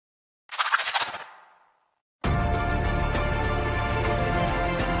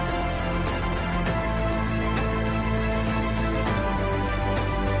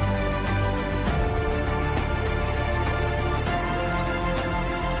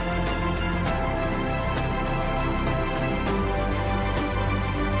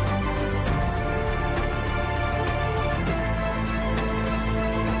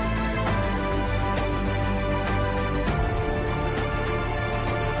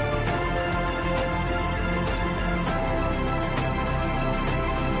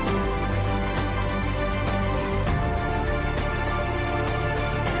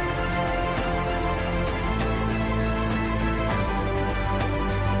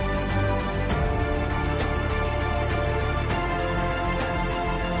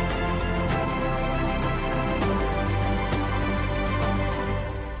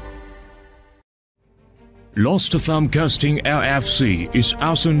Lost film casting LFC is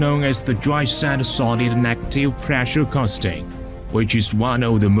also known as the dry sand solid negative pressure casting, which is one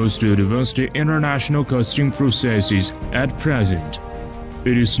of the most advanced international casting processes at present.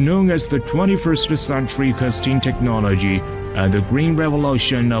 It is known as the 21st century casting technology and the green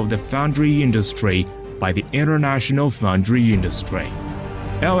revolution of the foundry industry by the international foundry industry.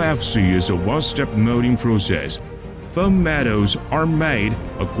 LFC is a one-step molding process. Foam metals are made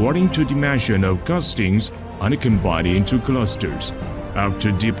according to dimension of castings and combined into clusters.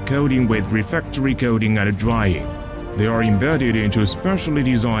 After deep coating with refractory coating and drying, they are embedded into specially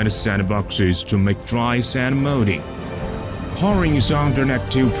designed sandboxes to make dry sand molding. Pouring is under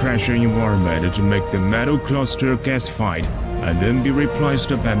negative pressure environment to make the metal cluster gasified and then be replaced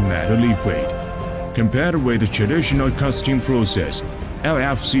by metal liquid. Compared with the traditional casting process,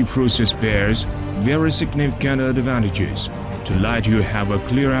 LFC process bears very significant advantages. To let you have a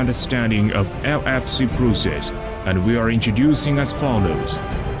clear understanding of LFC process, and we are introducing as follows.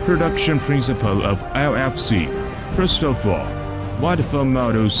 Production principle of LFC. First of all, white foam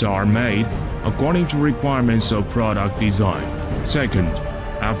models are made according to requirements of product design. Second,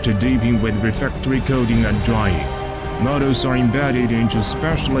 after dipping with refractory coating and drying, models are embedded into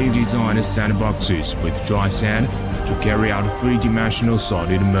specially designed sandboxes with dry sand to carry out three-dimensional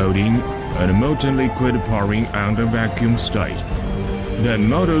solid molding and molten liquid pouring under vacuum state. Then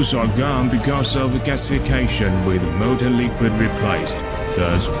models are gone because of gasification with molten liquid replaced,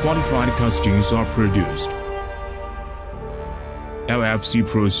 thus qualified castings are produced. LFC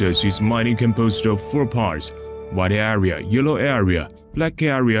process is mainly composed of four parts: white area, yellow area, black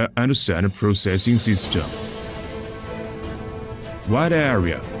area, and sand processing system. White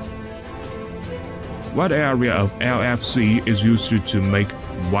area. White area of LFC is used to make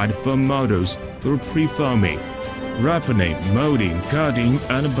white foam models through pre-foaming, ripening, molding, cutting,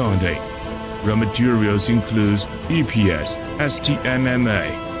 and bonding. Raw materials include EPS,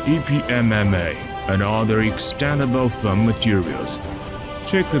 STMMA, EPMMA, and other extendable foam materials.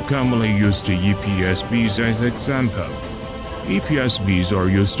 Take the commonly used EPS beads as example. EPS beads are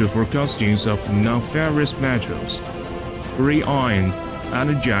used for castings of non-ferrous metals, gray iron,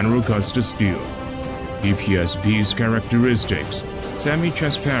 and general cast steel. EPS beads characteristics: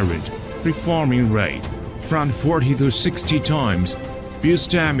 semi-transparent, preforming rate, front 40 to 60 times, bead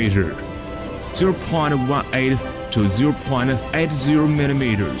diameter 0.18 to 0.80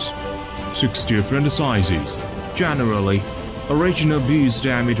 millimeters, 6 different sizes. Generally, original bead's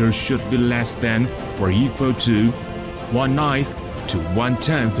diameter should be less than or equal to 1/9 to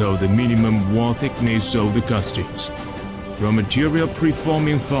 1/10 of the minimum wall thickness of the castings. Raw material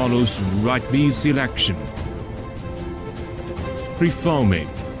preforming follows right bead selection. Preforming.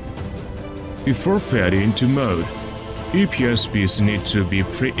 Before fed into mold, EPS beads need to be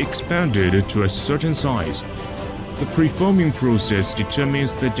pre-expanded to a certain size. The preforming process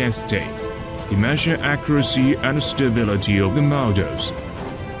determines the density, dimension accuracy, and stability of the models.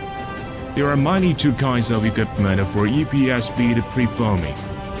 There are mainly two kinds of equipment for EPS bead preforming: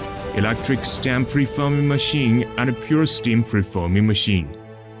 electric stamp preforming machine and pure steam preforming machine,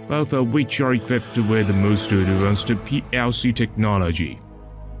 both of which are equipped with the most advanced PLC technology.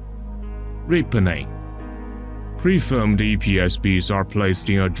 Ripening. Preformed EPS beads are placed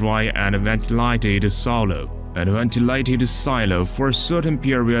in a dry and ventilated silo for a certain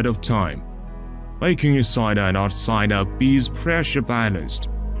period of time, making inside and outside of beads pressure balanced,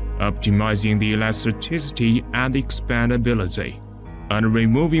 optimizing the elasticity and expandability, and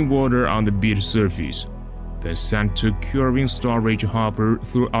removing water on the bead surface, then sent to curing storage hopper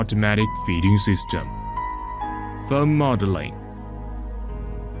through automatic feeding system. Foam modeling.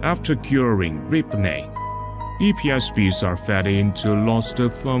 After curing, ripening, EPS beads are fed into lost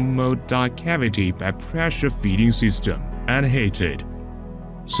foam mold die cavity by pressure feeding system and heated,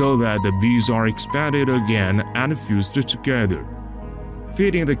 so that the beads are expanded again and fused together,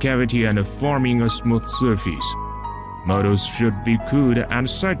 feeding the cavity and forming a smooth surface. Models should be cooled and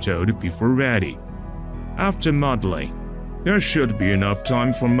settled before ready. After modeling, there should be enough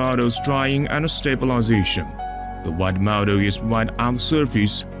time for models drying and stabilization. The white model is white on the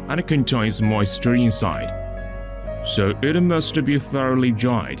surface and contains moisture inside, so it must be thoroughly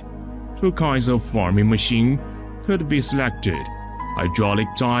dried. Two kinds of forming machine could be selected: hydraulic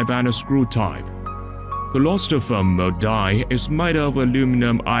type and screw type. The lost foam mold die is made of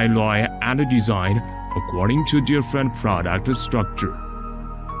aluminum alloy and designed according to different product structure.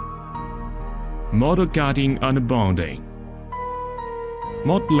 Model cutting and bonding.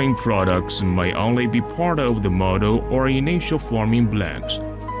 Modeling products may only be part of the model or initial forming blocks,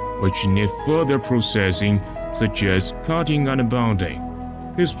 which need further processing such as cutting and bonding.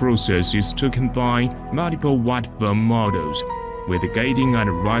 This process is to combine multiple white foam models with gating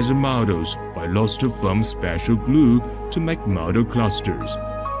and riser models by lost foam special glue to make model clusters.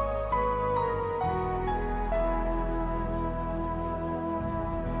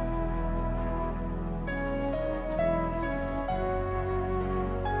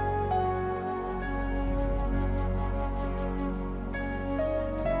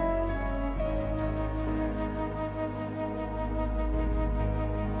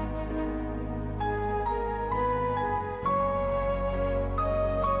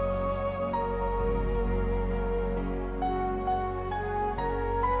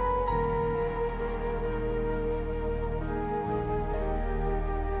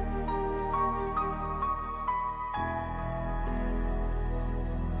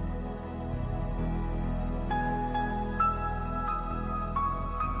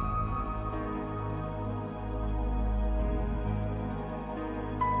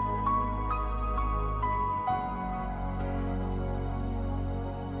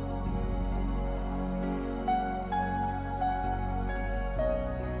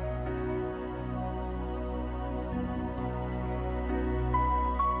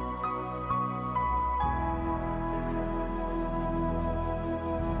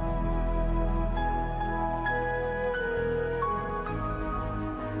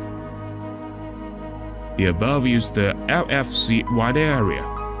 The above is the LFC white area,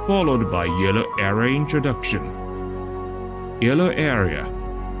 followed by yellow area introduction. Yellow area.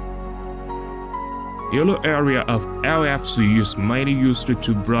 Yellow area of LFC is mainly used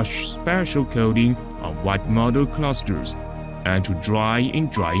to brush special coating on white model clusters and to dry in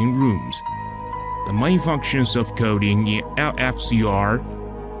drying rooms. The main functions of coating in LFC are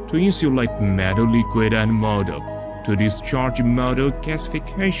to insulate metal liquid and model, to discharge model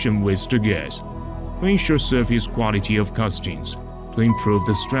gasification waste gas, to ensure surface quality of castings, to improve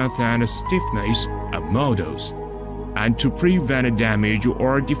the strength and stiffness of models, and to prevent damage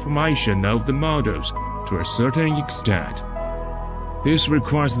or deformation of the models to a certain extent. This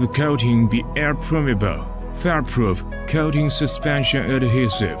requires the coating be air-permeable, fireproof, coating suspension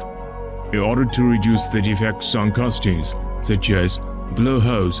adhesive, in order to reduce the defects on castings, such as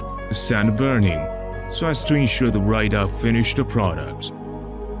blowholes, sand burning, so as to ensure the rate of finished products.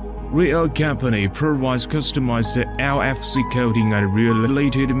 Ruiou Company provides customized LFC coating and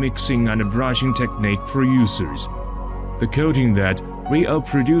related mixing and brushing technique for users. The coating that Ruiou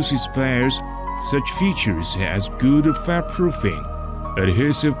produces bears such features as good fireproofing,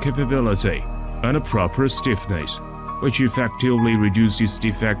 adhesive capability, and proper stiffness, which effectively reduces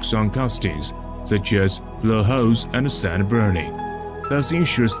defects on castings, such as blowholes and sand burning, thus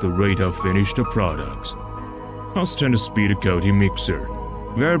ensures the rate of finished products. Constant speed coating mixer,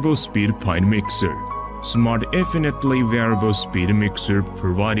 variable speed paint mixer, smart infinitely variable speed mixer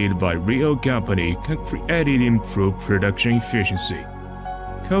provided by Ruiou Company can greatly improve production efficiency.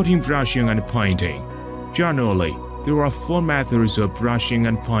 Coating, brushing, and painting. Generally, there are 4 methods of brushing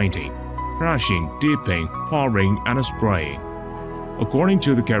and painting: brushing, dipping, pouring, and spraying. According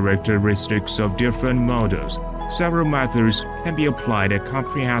to the characteristics of different models, several methods can be applied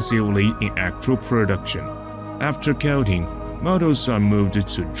comprehensively in actual production. After coating, models are moved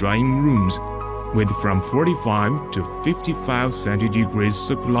to drying rooms with from 45 to 55 centigrade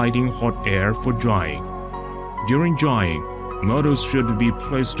circulating hot air for drying. During drying, models should be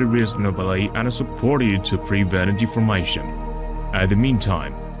placed reasonably and supported to prevent deformation. At the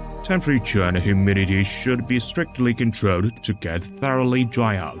meantime, temperature and humidity should be strictly controlled to get thoroughly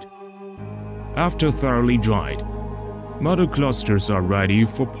dry out. After thoroughly dried, model clusters are ready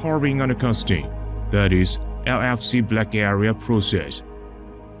for pouring and casting, that is, LFC black area process.